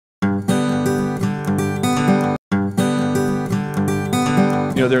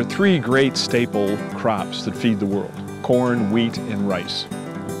You know, there are three great staple crops that feed the world: corn, wheat, and rice.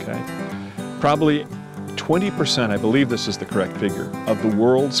 Okay? Probably 20%, I believe this is the correct figure, of the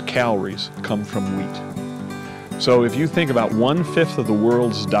world's calories come from wheat. So if you think about 1/5 of the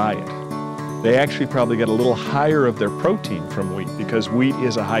world's diet, they actually probably get a little higher of their protein from wheat, because wheat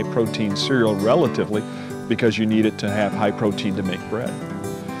is a high protein cereal relatively, because you need it to have high protein to make bread.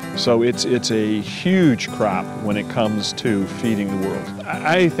 So it's a huge crop when it comes to feeding the world.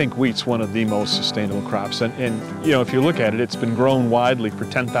 I think wheat's one of the most sustainable crops, and you know, if you look at it, it's been grown widely for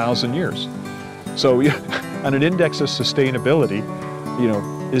 10,000 years. So on an index of sustainability, you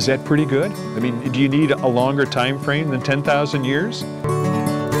know, is that pretty good? I mean, do you need a longer time frame than 10,000 years?